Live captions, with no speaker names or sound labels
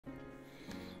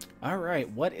All right,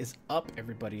 what is up,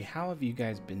 everybody? How have you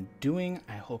guys been doing?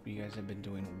 I hope you guys have been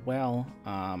doing well.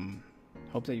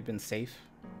 Hope that you've been safe.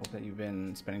 Hope that you've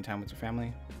been spending time with your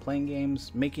family, playing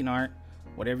games, making art,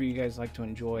 whatever you guys like to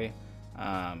enjoy.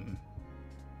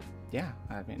 Yeah,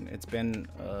 I mean, it's been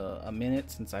a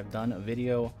minute since I've done a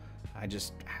video. I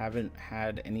just haven't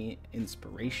had any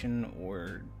inspiration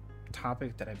or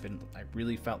topic that I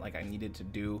really felt like I needed to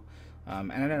do.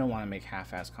 And I don't want to make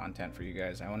half-ass content for you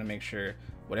guys. I want to make sure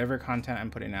whatever content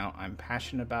I'm putting out, I'm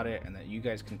passionate about it, and that you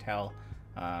guys can tell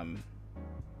I'm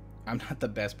not the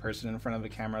best person in front of a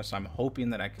camera, so I'm hoping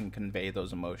that I can convey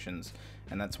those emotions.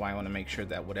 And that's why I want to make sure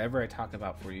that whatever I talk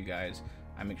about for you guys,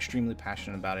 I'm extremely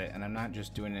passionate about it, and I'm not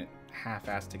just doing it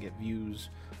half-assed to get views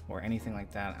or anything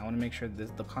like that. I want to make sure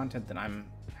that the content that I'm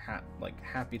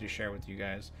happy to share with you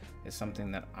guys is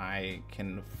something that I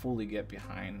can fully get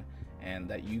behind, and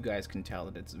that you guys can tell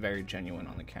that it's very genuine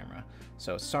on the camera.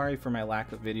 So sorry for my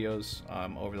lack of videos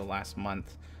over the last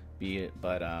month,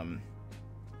 but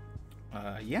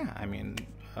yeah, I mean,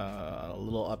 a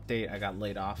little update. I got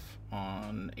laid off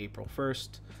on April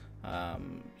 1st.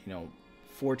 You know,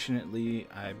 fortunately,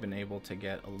 I've been able to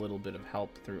get a little bit of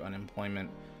help through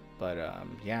unemployment, but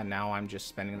yeah, now I'm just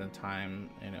spending the time,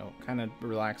 you know, kind of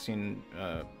relaxing,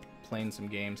 playing some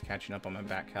games, catching up on my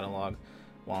back catalog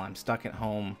while I'm stuck at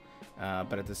home.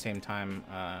 But at the same time,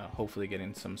 hopefully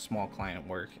getting some small client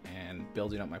work and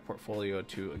building up my portfolio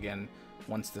to, again,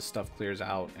 once this stuff clears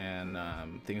out and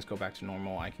things go back to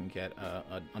normal, I can get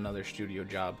another studio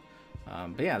job.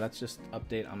 But yeah, that's just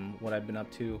update on what I've been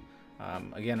up to.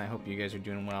 Again, I hope you guys are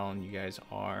doing well and you guys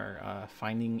are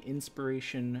finding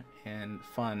inspiration and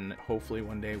fun. Hopefully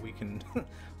one day we can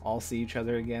all see each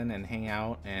other again and hang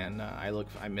out, and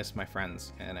I miss my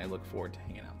friends, and I look forward to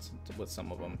hanging out with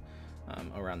some of them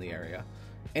around the area.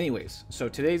 Anyways, so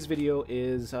today's video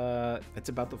is it's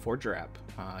about the Forger app.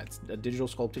 It's a digital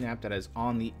sculpting app that is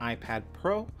on the iPad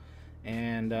Pro,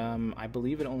 and I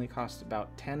believe it only costs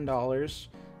about $10.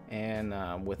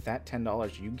 And with that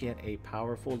 $10, you get a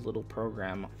powerful little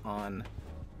program on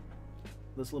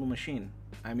this little machine.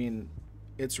 I mean,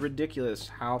 it's ridiculous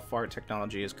how far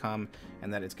technology has come,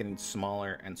 and that it's getting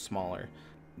smaller and smaller.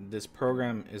 This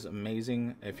program is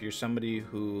amazing. If you're somebody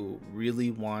who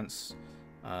really wants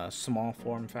small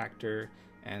form factor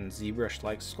and ZBrush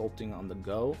like sculpting on the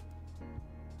go,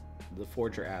 the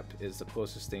Forger app is the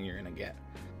closest thing you're gonna get.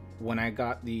 When I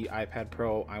got the iPad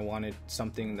Pro, I wanted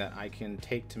something that I can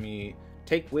take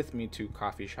with me to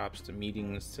coffee shops, to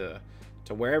meetings, to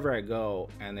wherever I go.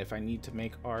 And if I need to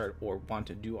make art or want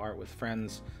to do art with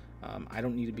friends, I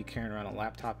don't need to be carrying around a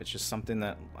laptop. It's just something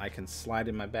that I can slide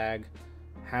in my bag,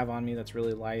 have on me, that's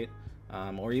really light,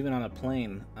 or even on a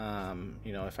plane.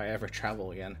 You know, if I ever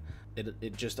travel again,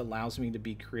 it just allows me to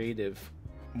be creative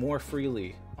more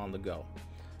freely on the go.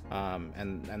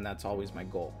 And that's always my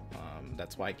goal.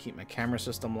 That's why I keep my camera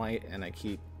system light, and I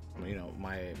keep, you know,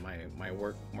 my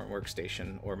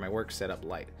workstation or my work setup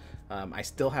light. I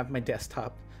still have my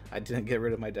desktop. I didn't get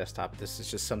rid of my desktop. This is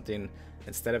just something,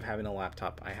 instead of having a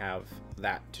laptop, I have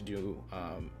that to do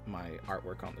my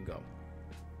artwork on the go.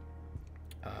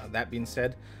 That being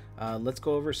said, let's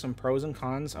go over some pros and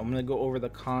cons. I'm going to go over the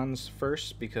cons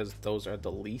first, because those are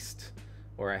the least,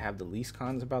 or I have the least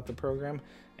cons about the program,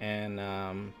 and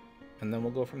then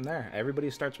we'll go from there. Everybody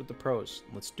starts with the pros.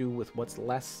 Let's do with what's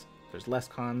less. There's less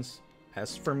cons,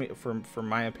 as for me, for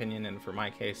my opinion and for my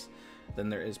case, than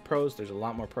there is pros. There's a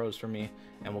lot more pros for me,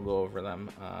 and we'll go over them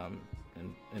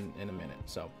in a minute.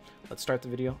 So let's start the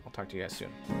video. I'll talk to you guys soon.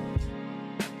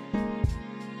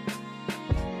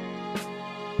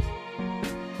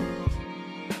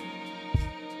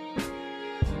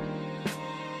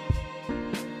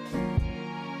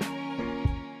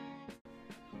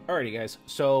 Alrighty guys,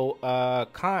 so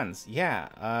cons, yeah,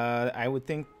 I would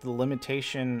think the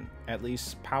limitation, at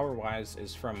least power wise,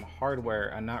 is from hardware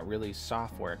and not really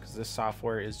software, because this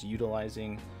software is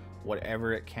utilizing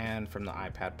whatever it can from the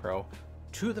iPad Pro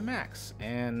to the max,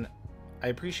 and I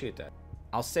appreciate that.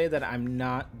 I'll say that I'm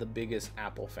not the biggest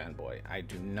Apple fanboy. I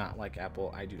do not like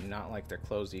Apple. I do not like their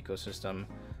closed ecosystem.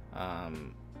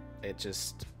 It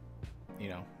just, you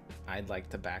know, I'd like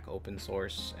to back open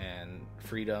source and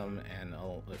freedom, and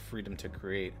freedom to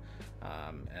create,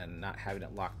 and not having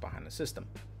it locked behind a system.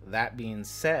 That being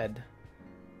said,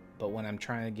 but when I'm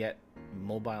trying to get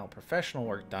mobile professional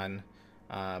work done,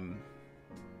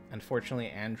 unfortunately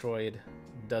Android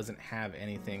doesn't have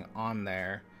anything on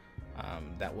there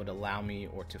that would allow me,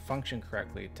 or to function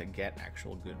correctly, to get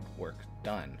actual good work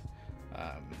done.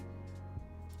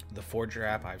 The Forger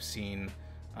app, I've seen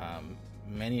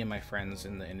many of my friends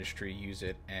in the industry use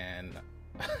it, and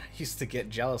I used to get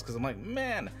jealous because I'm like,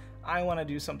 man, I want to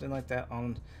do something like that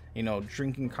on, you know,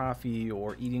 drinking coffee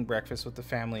or eating breakfast with the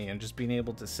family and just being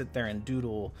able to sit there and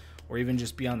doodle, or even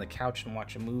just be on the couch and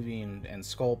watch a movie and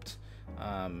sculpt,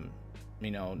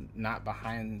 you know, not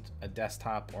behind a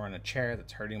desktop or in a chair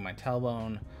that's hurting my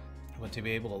tailbone, but to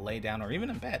be able to lay down, or even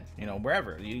in bed, you know,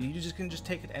 wherever. You just can just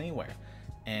take it anywhere.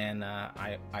 And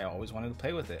I always wanted to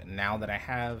play with it. Now that I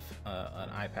have an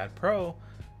iPad Pro,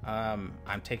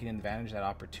 I'm taking advantage of that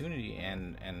opportunity,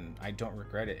 and I don't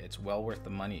regret it. It's well worth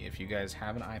the money. If you guys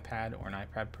have an iPad or an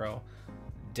iPad Pro,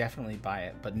 definitely buy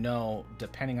it. But no,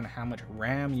 depending on how much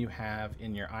RAM you have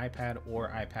in your iPad or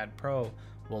iPad Pro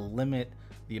will limit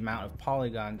the amount of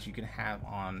polygons you can have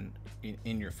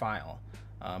in your file,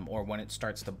 or when it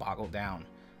starts to boggle down.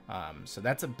 So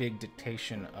that's a big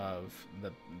dictation of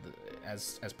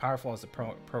as powerful as the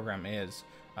program is,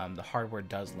 the hardware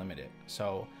does limit it.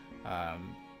 So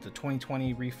the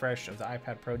 2020 refresh of the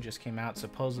iPad Pro just came out.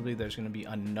 Supposedly there's going to be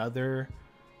another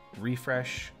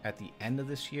refresh at the end of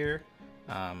this year.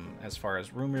 As far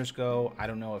as rumors go, I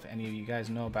don't know if any of you guys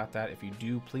know about that. If you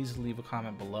do, please leave a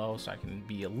comment below so I can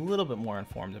be a little bit more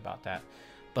informed about that.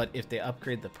 But if they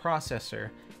upgrade the processor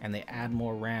and they add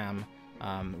more RAM,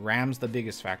 RAM's the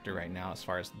biggest factor right now as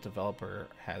far as the developer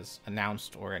has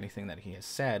announced or anything that he has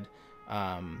said.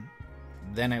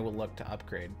 Then I will look to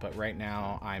upgrade. But right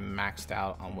now I'm maxed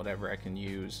out on whatever I can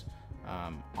use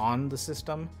on the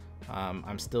system.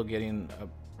 I'm still getting a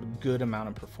good amount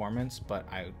of performance,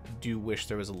 but I do wish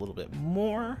there was a little bit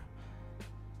more.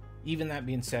 Even that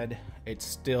being said, it's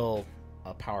still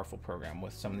a powerful program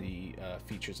with some of the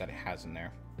features that it has in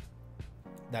there.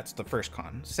 That's the first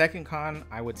con. Second con,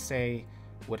 I would say,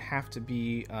 would have to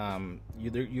be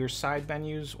either your side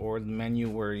menus or the menu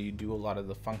where you do a lot of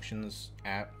the functions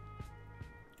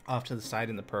off to the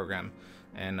side in the program.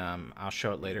 And I'll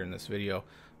show it later in this video.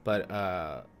 But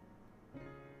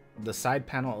the side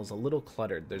panel is a little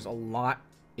cluttered. There's a lot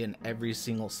in every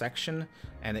single section,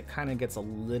 and it kind of gets a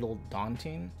little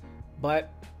daunting.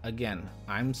 But again,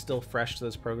 I'm still fresh to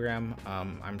this program.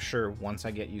 I'm sure once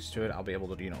I get used to it, I'll be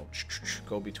able to, you know,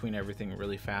 go between everything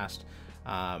really fast.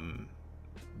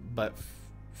 But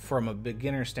from a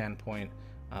beginner standpoint,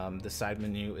 the side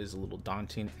menu is a little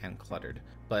daunting and cluttered.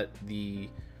 But the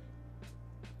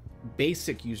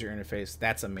basic user interface,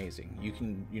 that's amazing. You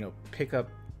can, you know, pick up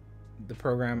the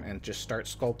program and just start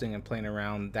sculpting and playing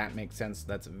around. That makes sense.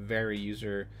 That's very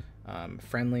user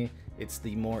friendly. It's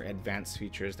the more advanced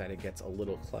features that it gets a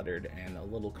little cluttered and a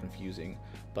little confusing.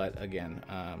 But again,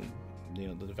 you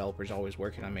know, the developer's always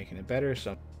working on making it better.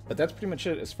 So, but that's pretty much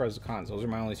it as far as the cons. Those are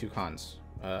my only two cons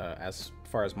as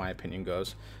far as my opinion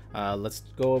goes. Let's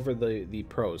go over the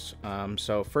pros.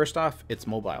 So first off, it's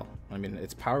mobile. I mean,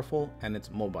 it's powerful and it's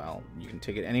mobile. You can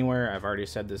take it anywhere. I've already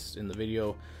said this in the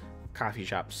video. Coffee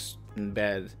shops, in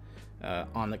bed,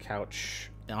 on the couch,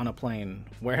 on a plane,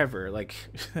 wherever. Like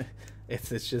it's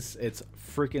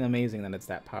freaking amazing that it's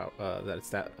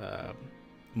that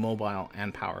mobile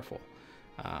and powerful.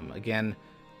 Again,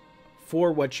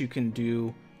 for what you can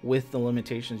do with the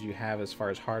limitations you have as far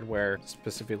as hardware,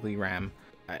 specifically RAM,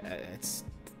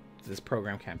 this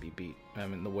program can't be beat. I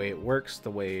mean, the way it works,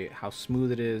 how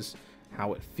smooth it is,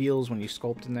 how it feels when you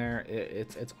sculpt in there,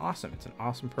 it's awesome. It's an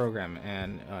awesome program,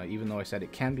 and even though I said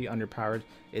it can be underpowered,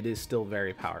 it is still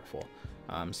very powerful.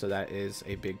 So that is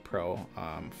a big pro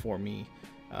for me.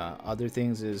 Other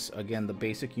things is, again, the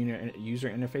basic user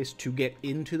interface to get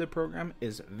into the program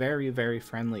is very, very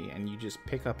friendly, and you just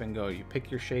pick up and go. You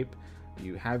pick your shape,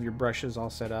 you have your brushes all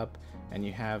set up, and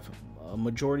you have a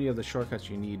majority of the shortcuts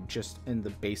you need just in the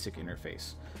basic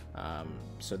interface.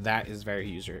 So that is very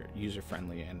user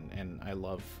friendly, and I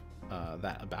love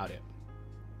that about it.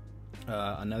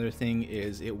 Another thing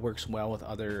is it works well with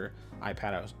other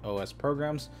iPad OS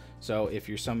programs. So if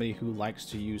you're somebody who likes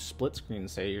to use split screen,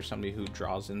 say you're somebody who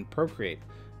draws in Procreate,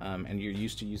 and you're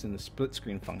used to using the split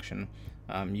screen function,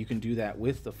 you can do that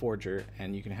with the Forger,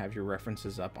 and you can have your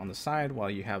references up on the side while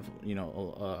you have, you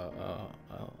know,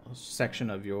 a section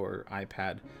of your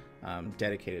iPad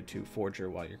dedicated to Forger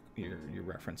while your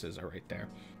references are right there.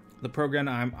 The program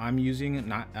I'm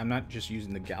using, I'm not just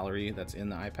using the gallery that's in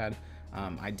the iPad.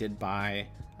 I did buy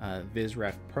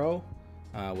VizRef Pro,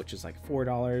 which is like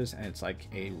 $4, and it's like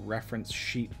a reference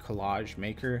sheet collage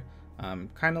maker,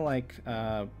 kind of like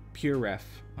PureRef,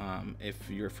 if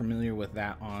you're familiar with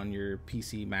that on your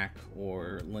PC, Mac,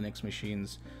 or Linux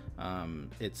machines.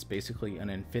 It's basically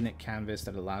an infinite canvas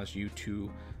that allows you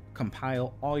to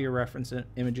compile all your reference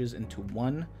images into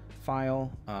one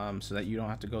file, so that you don't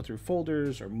have to go through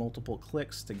folders or multiple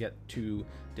clicks to get to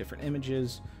different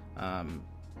images.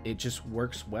 it just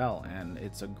works well, and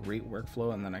it's a great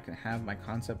workflow. And then I can have my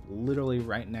concept literally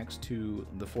right next to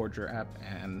the Forger app,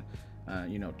 and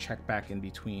you know, check back in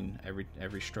between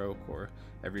every stroke or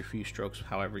every few strokes,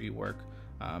 however you work.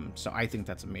 So I think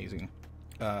that's amazing.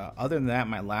 Other than that,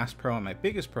 my last pro and my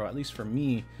biggest pro, at least for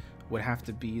me, would have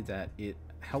to be that it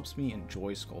helps me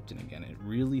enjoy sculpting again. It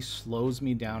really slows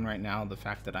me down right now. The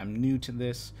fact that I'm new to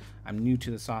this, I'm new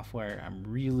to the software, I'm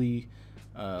really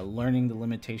learning the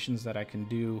limitations that I can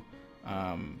do.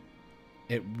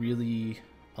 It really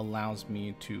allows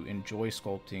me to enjoy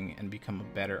sculpting and become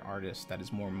a better artist that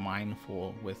is more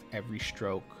mindful with every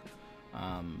stroke,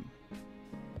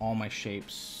 all my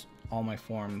shapes, all my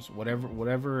forms,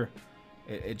 whatever.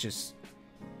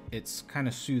 It's kind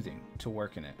of soothing to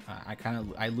work in it.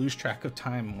 I lose track of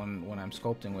time when I'm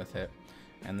sculpting with it,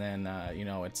 and then you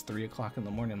know, it's 3 o'clock in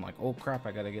the morning. I'm like, oh crap,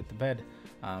 I gotta get to bed.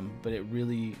 But it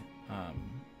really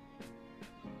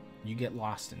you get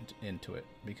lost into it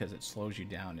because it slows you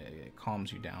down, it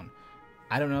calms you down.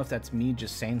 I don't know if that's me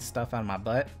just saying stuff out of my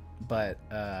butt, but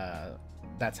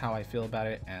that's how I feel about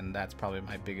it, and that's probably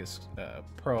my biggest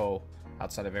pro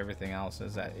outside of everything else,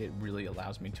 is that it really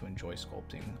allows me to enjoy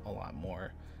sculpting a lot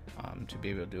more, to be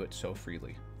able to do it so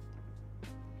freely.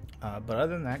 But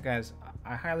other than that, guys,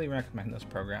 I highly recommend this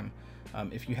program.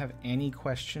 If you have any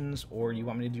questions or you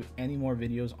want me to do any more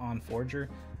videos on Forger,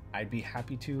 I'd be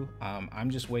happy to. I'm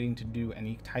just waiting to do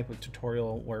any type of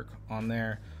tutorial work on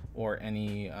there, or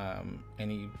any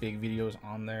big videos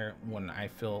on there when I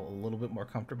feel a little bit more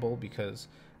comfortable, because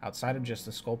outside of just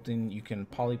the sculpting, you can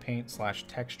poly paint /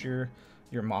 texture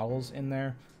your models in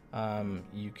there.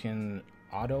 You can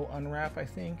auto unwrap, I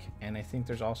think, and I think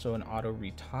there's also an auto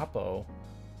retopo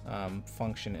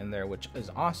function in there, which is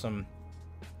awesome.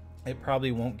 It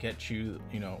probably won't get you,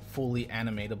 you know, fully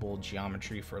animatable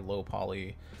geometry for low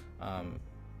poly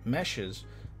meshes,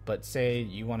 but say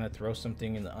you want to throw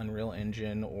something in the Unreal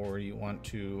Engine, or you want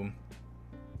to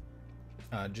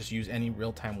just use any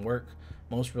real-time work.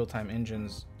 Most real-time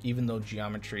engines, even though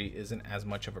geometry isn't as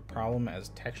much of a problem as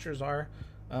textures are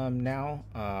now,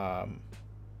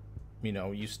 you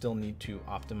know, you still need to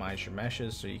optimize your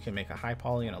meshes, so you can make a high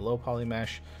poly and a low poly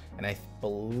mesh, and I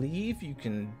believe you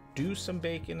can do some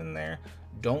baking in there.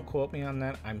 Don't quote me on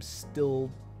that, I'm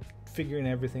still figuring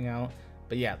everything out.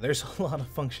 But yeah, there's a lot of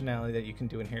functionality that you can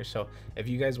do in here. So if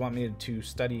you guys want me to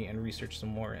study and research some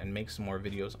more and make some more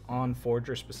videos on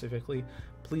Forger specifically,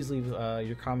 please leave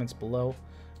your comments below.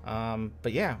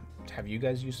 But yeah, have you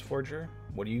guys used Forger?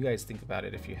 What do you guys think about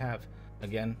it if you have?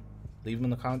 Again, leave them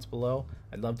in the comments below.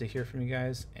 I'd love to hear from you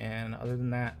guys. And other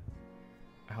than that,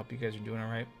 I hope you guys are doing all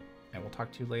right, and we'll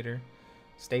talk to you later.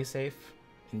 Stay safe.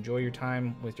 Enjoy your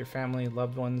time with your family,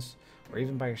 loved ones, or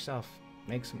even by yourself.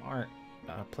 Make some art.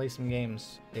 Play some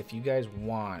games. If you guys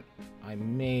want, I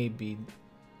may be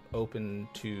open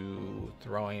to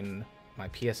throwing my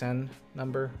PSN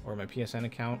number or my PSN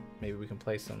account. Maybe we can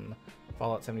play some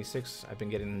Fallout 76. I've been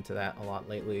getting into that a lot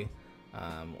lately,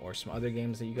 or some other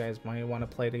games that you guys might want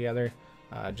to play together.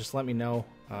 Just let me know.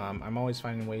 I'm always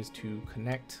finding ways to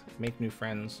connect, make new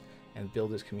friends, and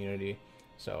build this community.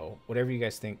 So whatever you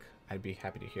guys think, I'd be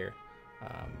happy to hear.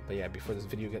 But yeah, before this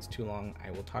video gets too long,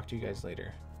 I will talk to you guys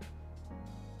later.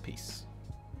 Peace.